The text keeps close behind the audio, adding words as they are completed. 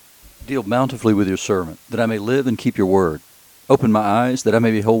Deal bountifully with your servant, that I may live and keep your word. Open my eyes, that I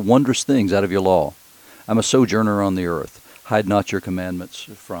may behold wondrous things out of your law. I'm a sojourner on the earth. Hide not your commandments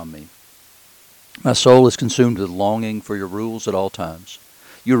from me. My soul is consumed with longing for your rules at all times.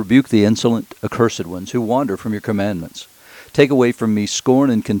 You rebuke the insolent, accursed ones who wander from your commandments. Take away from me scorn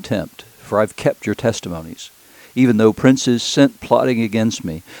and contempt, for I've kept your testimonies. Even though princes sent plotting against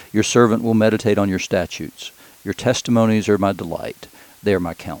me, your servant will meditate on your statutes. Your testimonies are my delight. They are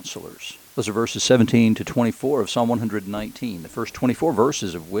my counselors. Those are verses 17 to 24 of Psalm 119, the first 24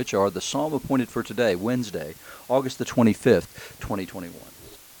 verses of which are the psalm appointed for today, Wednesday, August the 25th, 2021.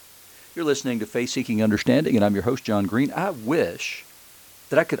 You're listening to Faith Seeking Understanding, and I'm your host, John Green. I wish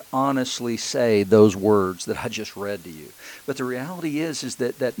that I could honestly say those words that I just read to you. But the reality is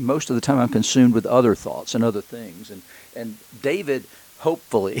that most of the time I'm consumed with other thoughts and other things. And David,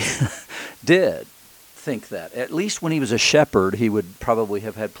 hopefully, did think that. At least when he was a shepherd, he would probably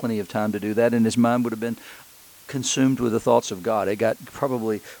have had plenty of time to do that, and his mind would have been consumed with the thoughts of God. It got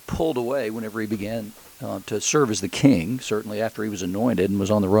probably pulled away whenever he began to serve as the king, certainly after he was anointed and was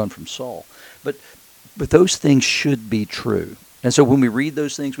on the run from Saul. But those things should be true. And so when we read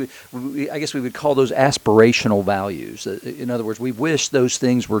those things, I guess we would call those aspirational values. In other words, we wish those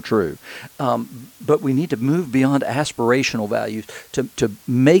things were true. But we need to move beyond aspirational values to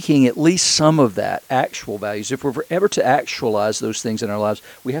making at least some of that actual values. If we're ever to actualize those things in our lives,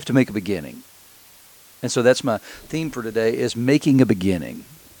 we have to make a beginning. And so that's my theme for today, is making a beginning.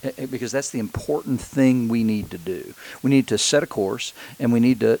 Because that's the important thing we need to do. We need to set a course, and we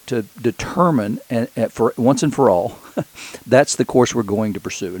need to determine, and for once and for all, that's the course we're going to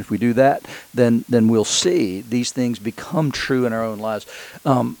pursue. And if we do that, then we'll see these things become true in our own lives.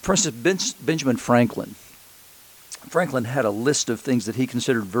 For instance, Benjamin Franklin. Franklin had a list of things that he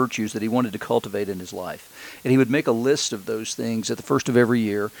considered virtues that he wanted to cultivate in his life. And he would make a list of those things at the first of every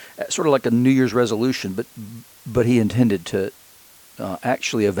year, sort of like a New Year's resolution, but he intended to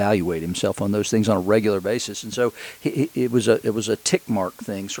actually evaluate himself on those things on a regular basis. And so it was a tick mark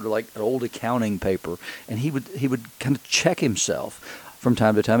thing, sort of like an old accounting paper. And he would kind of check himself from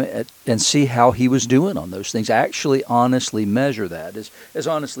time to time and see how he was doing on those things. Actually honestly measure that as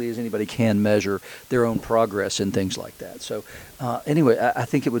honestly as anybody can measure their own progress in things like that. So anyway, I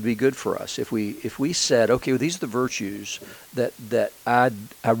think it would be good for us if we said, okay, well, these are the virtues that I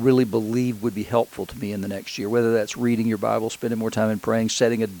really believe would be helpful to me in the next year, whether that's reading your Bible, spending more time in praying,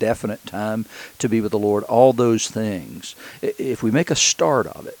 setting a definite time to be with the Lord, all those things. If we make a start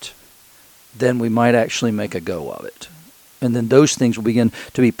of it, then we might actually make a go of it. And then those things will begin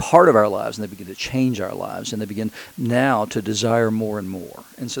to be part of our lives, and they begin to change our lives, and they begin now to desire more and more.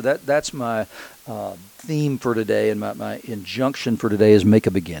 And so that's my theme for today, and my injunction for today is make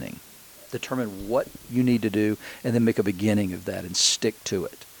a beginning. Determine what you need to do, and then make a beginning of that and stick to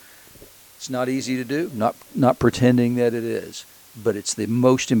it. It's not easy to do, not pretending that it is, but it's the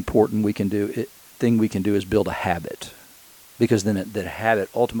most important thing we can do is build a habit, because then that habit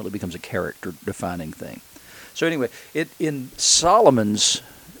ultimately becomes a character-defining thing. So anyway, in Solomon's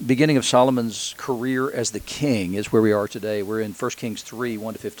beginning of Solomon's career as the king is where we are today. We're in 1 Kings 3,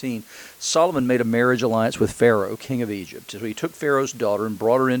 1-15. Solomon made a marriage alliance with Pharaoh, king of Egypt. So he took Pharaoh's daughter and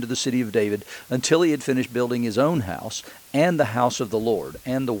brought her into the city of David until he had finished building his own house and the house of the Lord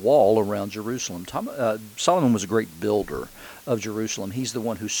and the wall around Jerusalem. Solomon was a great builder of Jerusalem. He's the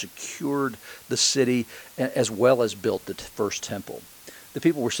one who secured the city as well as built the first temple. The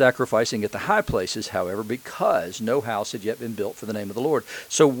people were sacrificing at the high places, however, because no house had yet been built for the name of the Lord.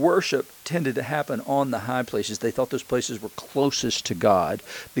 So worship tended to happen on the high places. They thought those places were closest to God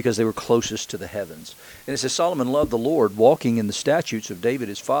because they were closest to the heavens. And it says Solomon loved the Lord, walking in the statutes of David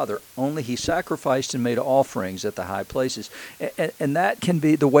his father, only he sacrificed and made offerings at the high places. And that can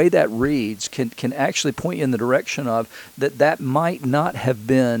be, the way that reads, can actually point you in the direction of that might not have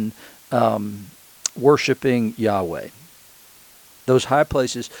been worshiping Yahweh. Those high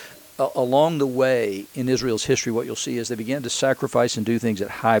places, along the way in Israel's history, what you'll see is they began to sacrifice and do things at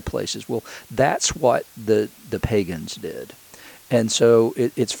high places. Well, that's what the pagans did. And so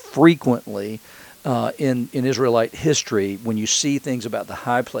it's frequently in Israelite history, when you see things about the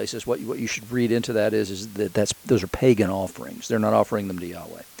high places, what you should read into that is that those are pagan offerings. They're not offering them to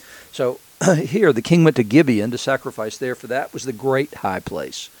Yahweh. So here, the king went to Gibeon to sacrifice there, for that was the great high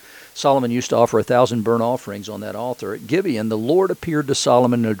place. Solomon used to offer 1,000 burnt offerings on that altar. At Gibeon, the Lord appeared to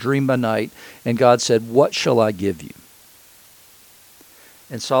Solomon in a dream by night, and God said, "What shall I give you?"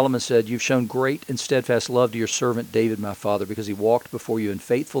 And Solomon said, "You've shown great and steadfast love to your servant David, my father, because he walked before you in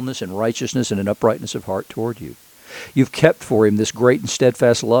faithfulness and righteousness and in uprightness of heart toward you. You've kept for him this great and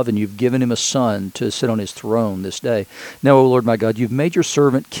steadfast love, and you've given him a son to sit on his throne this day. Now, O Lord my God, you've made your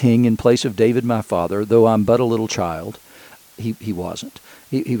servant king in place of David my father, though I'm but a little child. He wasn't.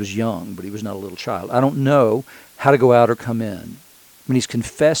 He was young, but he was not a little child. I don't know how to go out or come in. When he's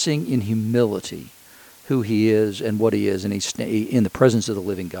confessing in humility who he is and what he is, and he's in the presence of the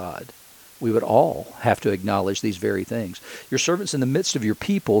living God. We would all have to acknowledge these very things. Your servant's in the midst of your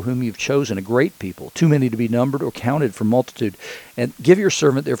people, whom you've chosen, a great people, too many to be numbered or counted for multitude. And give your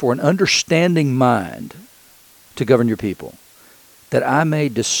servant, therefore, an understanding mind to govern your people, that I may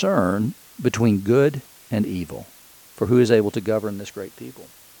discern between good and evil. For who is able to govern this great people?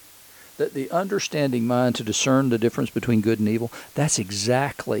 That the understanding mind to discern the difference between good and evil, that's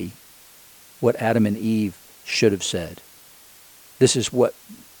exactly what Adam and Eve should have said. This is what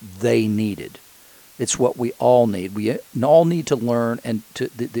they needed. It's what we all need. We all need to learn and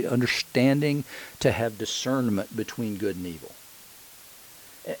the understanding to have discernment between good and evil.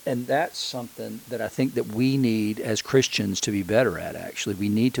 And that's something that I think that we need as Christians to be better at, actually. We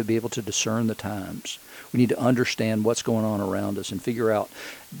need to be able to discern the times. We need to understand what's going on around us and figure out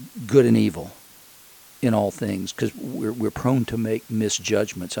good and evil in all things, because we're prone to make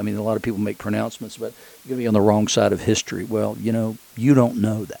misjudgments. I mean, a lot of people make pronouncements, but you're going to be on the wrong side of history. Well, you don't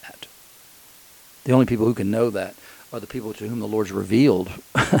know that. The only people who can know that are the people to whom the Lord's revealed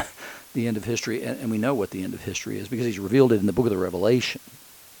the end of history, and we know what the end of history is because he's revealed it in the book of the Revelation.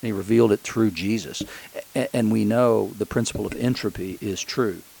 And he revealed it through Jesus. And we know the principle of entropy is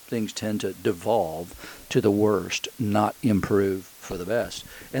true. Things tend to devolve to the worst, not improve for the best.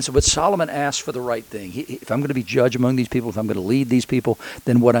 And so, but Solomon asked for the right thing. If I'm going to be judge among these people, if I'm going to lead these people,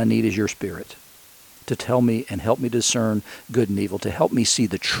 then what I need is your spirit to tell me and help me discern good and evil, to help me see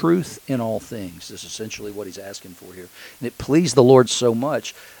the truth in all things. This is essentially what he's asking for here. And it pleased the Lord so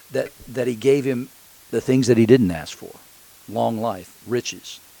much that he gave him the things that he didn't ask for. Long life,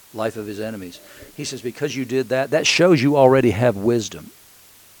 riches, life of his enemies. He says, because you did that, that shows you already have wisdom.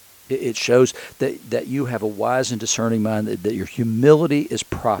 It shows that you have a wise and discerning mind, that your humility is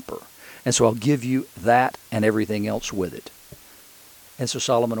proper. And so I'll give you that and everything else with it. And so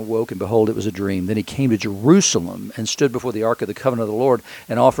Solomon awoke, and behold, it was a dream. Then he came to Jerusalem and stood before the ark of the covenant of the Lord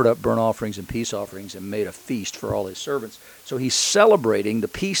and offered up burnt offerings and peace offerings and made a feast for all his servants. So he's celebrating the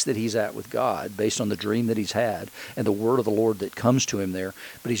peace that he's at with God based on the dream that he's had and the word of the Lord that comes to him there.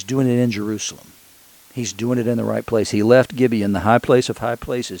 But he's doing it in Jerusalem. He's doing it in the right place. He left Gibeon, the high place of high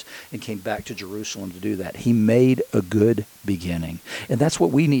places, and came back to Jerusalem to do that. He made a good beginning. And that's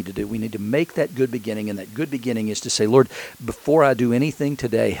what we need to do. We need to make that good beginning, and that good beginning is to say, Lord, before I do anything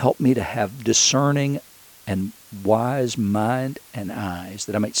today, help me to have discerning and wise mind and eyes,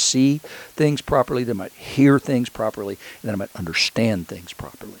 that I might see things properly, that I might hear things properly, and that I might understand things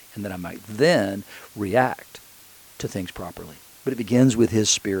properly, and that I might then react to things properly. But it begins with his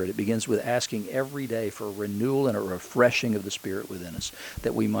Spirit. It begins with asking every day for a renewal and a refreshing of the Spirit within us,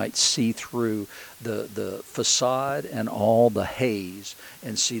 that we might see through the facade and all the haze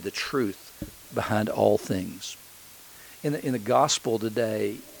and see the truth behind all things. In the gospel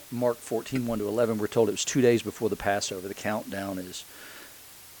today, Mark 14, 1-11, we're told it was 2 days before the Passover. The countdown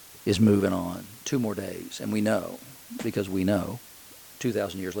is moving on. 2 more days. And we know, because we know,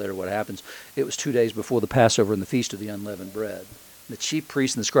 2,000 years later, what happens. It was 2 days before the Passover and the Feast of the Unleavened Bread. The chief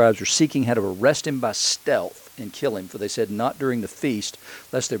priests and the scribes were seeking how to arrest him by stealth and kill him, for they said, not during the feast,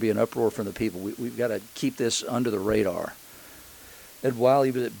 lest there be an uproar from the people. We've got to keep this under the radar. And while he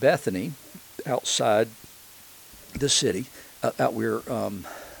was at Bethany, outside the city, out where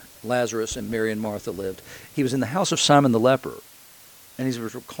Lazarus and Mary and Martha lived, he was in the house of Simon the leper. And as he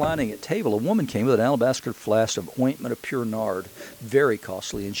was reclining at table, a woman came with an alabaster flask of ointment of pure nard, very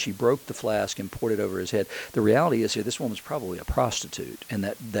costly, and she broke the flask and poured it over his head. The reality is here, this woman's probably a prostitute, and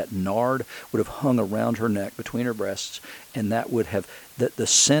that nard would have hung around her neck between her breasts, and that would have, the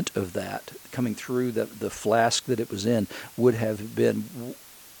scent of that coming through the flask that it was in would have been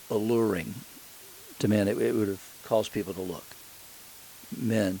alluring to men. It would have caused people to look,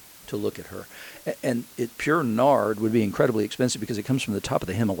 men to look at her. And pure nard would be incredibly expensive because it comes from the top of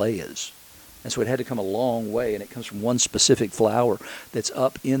the Himalayas. And so it had to come a long way, and it comes from one specific flower that's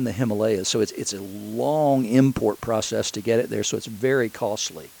up in the Himalayas. So it's a long import process to get it there, so it's very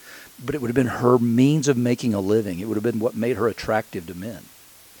costly. But it would have been her means of making a living. It would have been what made her attractive to men,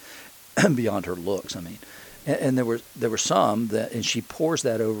 beyond her looks, I mean. And there were some that, and she pours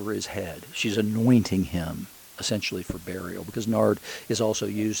that over his head. She's anointing him, essentially for burial, because nard is also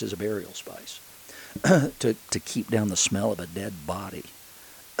used as a burial spice to keep down the smell of a dead body.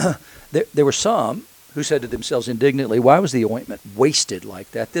 There were some who said to themselves indignantly, why was the ointment wasted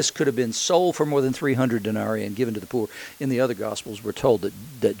like that? This could have been sold for more than 300 denarii and given to the poor. In the other Gospels, we're told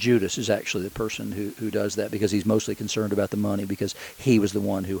that Judas is actually the person who does that because he's mostly concerned about the money because he was the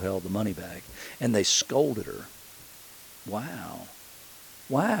one who held the money bag. And they scolded her. Wow.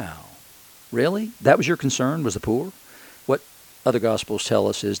 Wow. Really? That was your concern, was the poor? What other Gospels tell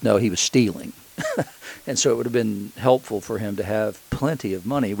us is, no, he was stealing. And so it would have been helpful for him to have plenty of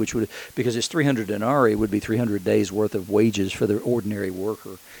money, which would, because his 300 denarii would be 300 days' worth of wages for the ordinary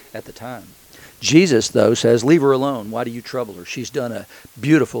worker at the time. Jesus, though, says, leave her alone. Why do you trouble her? She's done a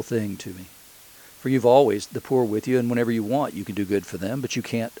beautiful thing to me. For you've always the poor with you, and whenever you want, you can do good for them, but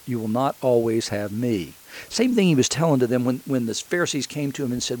you will not always have me. Same thing he was telling to them when the Pharisees came to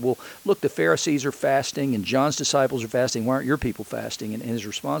him and said, well, look, the Pharisees are fasting, and John's disciples are fasting. Why aren't your people fasting? And his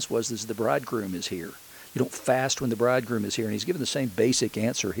response was, this is the bridegroom is here. You don't fast when the bridegroom is here. And he's given the same basic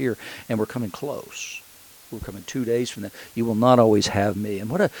answer here, and we're coming close. We're coming 2 days from that. You will not always have me. And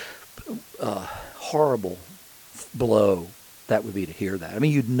what a horrible blow that would be to hear that. I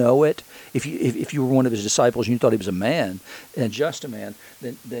mean, you'd know it if you were one of his disciples and you thought he was a man and just a man,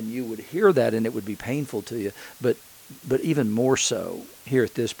 then you would hear that and it would be painful to you. But even more so here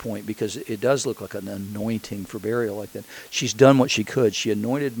at this point, because it does look like an anointing for burial like that. She's done what she could. She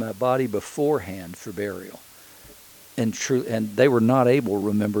anointed my body beforehand for burial. And they were not able,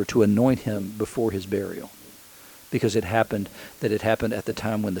 remember, to anoint him before his burial, because it happened at the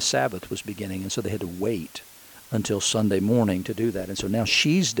time when the Sabbath was beginning, and so they had to wait until Sunday morning to do that. And so now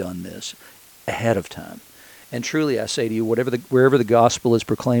she's done this ahead of time. And truly I say to you, wherever the gospel is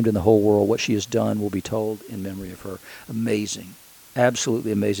proclaimed in the whole world, what she has done will be told in memory of her. Amazing.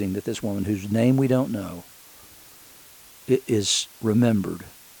 Absolutely amazing that this woman, whose name we don't know, is remembered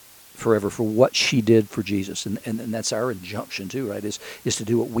forever for what she did for Jesus. And that's our injunction too, right, is to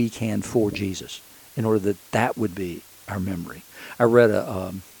do what we can for Jesus in order that would be our memory. I read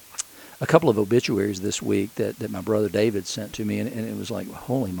a couple of obituaries this week that my brother David sent to me, and it was like,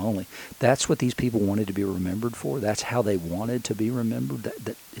 holy moly, that's what these people wanted to be remembered for? That's how they wanted to be remembered?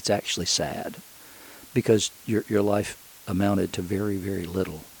 That it's actually sad, because your life amounted to very, very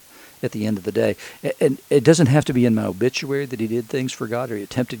little at the end of the day. And it doesn't have to be in my obituary that he did things for God or he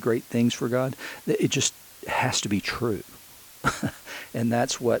attempted great things for God. It just has to be true. And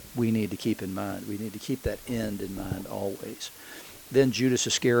that's what we need to keep in mind. We need to keep that end in mind always. Then Judas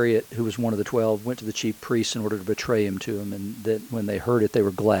Iscariot, who was one of the 12, went to the chief priests in order to betray him to him. And that when they heard it, they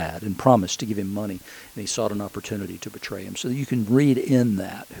were glad and promised to give him money. And he sought an opportunity to betray him. So you can read in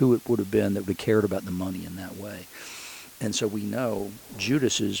that who it would have been that would have cared about the money in that way. And so we know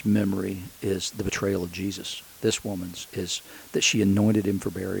Judas's memory is the betrayal of Jesus. This woman's is that she anointed him for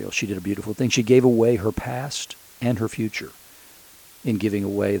burial. She did a beautiful thing. She gave away her past and her future in giving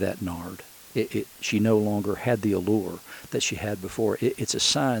away that nard. She no longer had the allure that she had before. It's a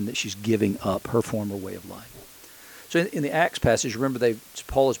sign that she's giving up her former way of life. So in the Acts passage, remember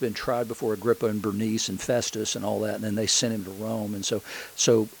Paul has been tried before Agrippa and Bernice and Festus and all that, and then they sent him to Rome. And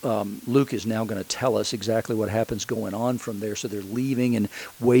so Luke is now going to tell us exactly what happens going on from there. So they're leaving, and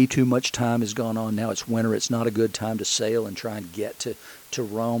way too much time has gone on. Now it's winter. It's not a good time to sail and try and get to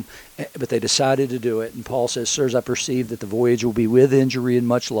Rome. But they decided to do it. And Paul says, sirs, I perceive that the voyage will be with injury and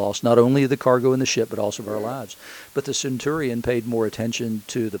much loss, not only of the cargo and the ship, but also of our lives. But the centurion paid more attention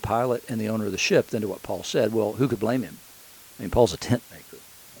to the pilot and the owner of the ship than to what Paul said. Well, who could blame him? I mean, Paul's a tent maker.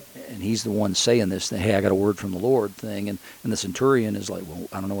 And he's the one saying this thing, hey, I got a word from the Lord thing. And the centurion is like, well,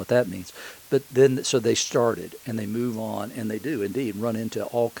 I don't know what that means. But then, so they started, and they move on, and they do indeed run into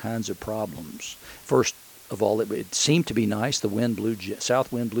all kinds of problems. First of all, it seemed to be nice. The wind blew,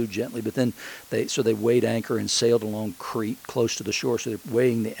 south wind blew gently, but then they weighed anchor and sailed along Crete, close to the shore. So they're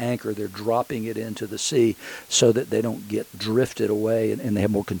weighing the anchor, they're dropping it into the sea so that they don't get drifted away, and they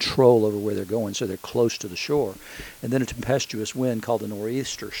have more control over where they're going, so they're close to the shore. And then a tempestuous wind called the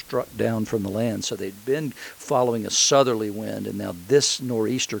nor'easter struck down from the land. So they'd been following a southerly wind, and now this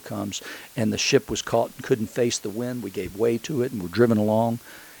nor'easter comes, and the ship was caught and couldn't face the wind. We gave way to it and were driven along.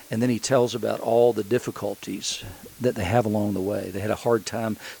 And then he tells about all the difficulties that they have along the way. They had a hard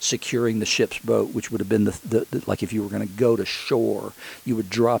time securing the ship's boat, which would have been the like if you were going to go to shore, you would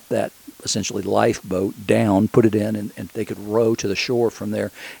drop that essentially lifeboat down, put it in, and they could row to the shore from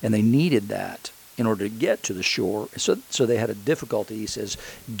there. And they needed that in order to get to the shore. So they had a difficulty, he says,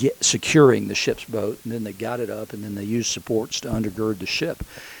 securing the ship's boat. And then they got it up, and then they used supports to undergird the ship.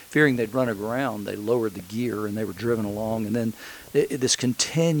 fearing they'd run aground, they lowered the gear and they were driven along. And then this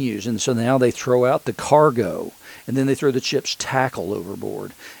continues, and so now they throw out the cargo, and then they throw the ship's tackle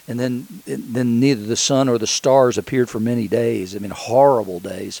overboard. And then neither the sun or the stars appeared for many days. I mean, horrible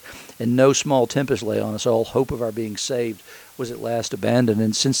days. And no small tempest lay on us. All hope of our being saved was at last abandoned.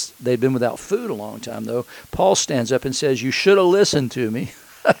 And since they'd been without food a long time, though, Paul stands up and says, "You should have listened to me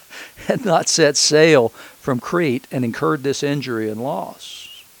and not set sail from Crete and incurred this injury and loss."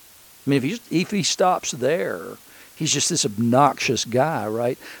 I mean, if he stops there, he's just this obnoxious guy,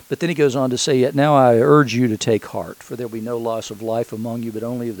 right? But then he goes on to say, "Yet now I urge you to take heart, for there will be no loss of life among you, but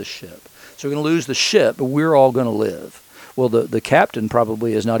only of the ship." So we're going to lose the ship, but we're all going to live. Well, the captain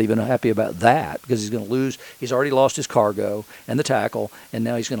probably is not even happy about that, because he's already lost his cargo and the tackle, and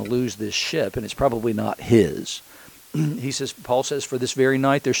now he's going to lose this ship, and it's probably not his. Paul says, "For this very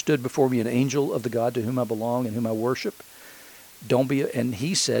night there stood before me an angel of the God to whom I belong and whom I worship. And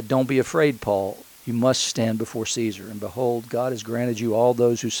he said, 'Don't be afraid, Paul. You must stand before Caesar. And behold, God has granted you all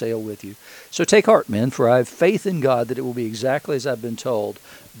those who sail with you. So take heart, men, for I have faith in God that it will be exactly as I've been told.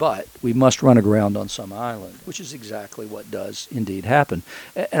 But we must run aground on some island,'" which is exactly what does indeed happen.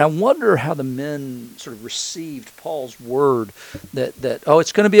 And I wonder how the men sort of received Paul's word that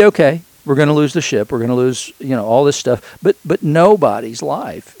it's going to be okay. We're going to lose the ship. We're going to lose, all this stuff. But nobody's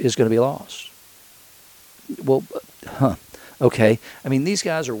life is going to be lost. Well, okay. I mean, these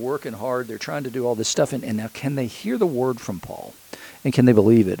guys are working hard. They're trying to do all this stuff. And now can they hear the word from Paul? And can they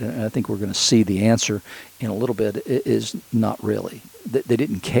believe it? And I think we're going to see the answer in a little bit is not really. They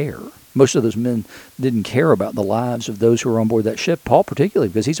didn't care. Most of those men didn't care about the lives of those who were on board that ship, Paul particularly,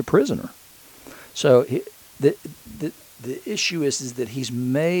 because he's a prisoner. So the issue is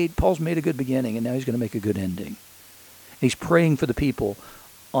that Paul's made a good beginning, and now he's going to make a good ending. He's praying for the people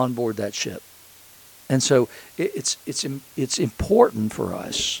on board that ship. And so it's important for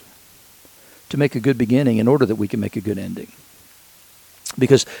us to make a good beginning in order that we can make a good ending.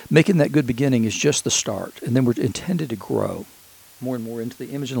 Because making that good beginning is just the start, and then we're intended to grow more and more into the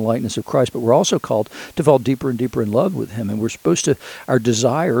image and likeness of Christ, but we're also called to fall deeper and deeper in love with him, and we're supposed to, our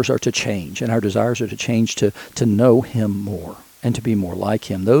desires are to change, and our desires are to change to know him more and to be more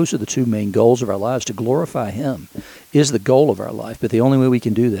like him. Those are the two main goals of our lives. To glorify him is the goal of our life, but the only way we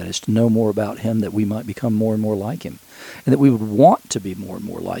can do that is to know more about him, that we might become more and more like him, and that we would want to be more and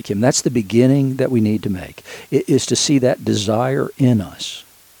more like him. That's the beginning that we need to make. It is to see that desire in us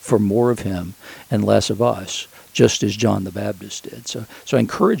for more of him and less of us, just as John the Baptist did. So I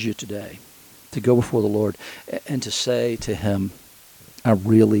encourage you today to go before the Lord and to say to him, "I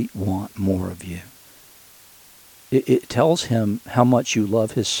really want more of you." It tells him how much you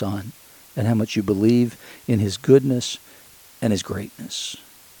love his son and how much you believe in his goodness and his greatness.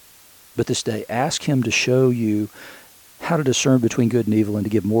 But this day, ask him to show you how to discern between good and evil, and to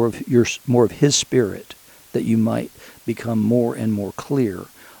give more of his spirit, that you might become more and more clear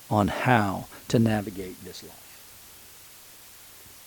on how to navigate this life.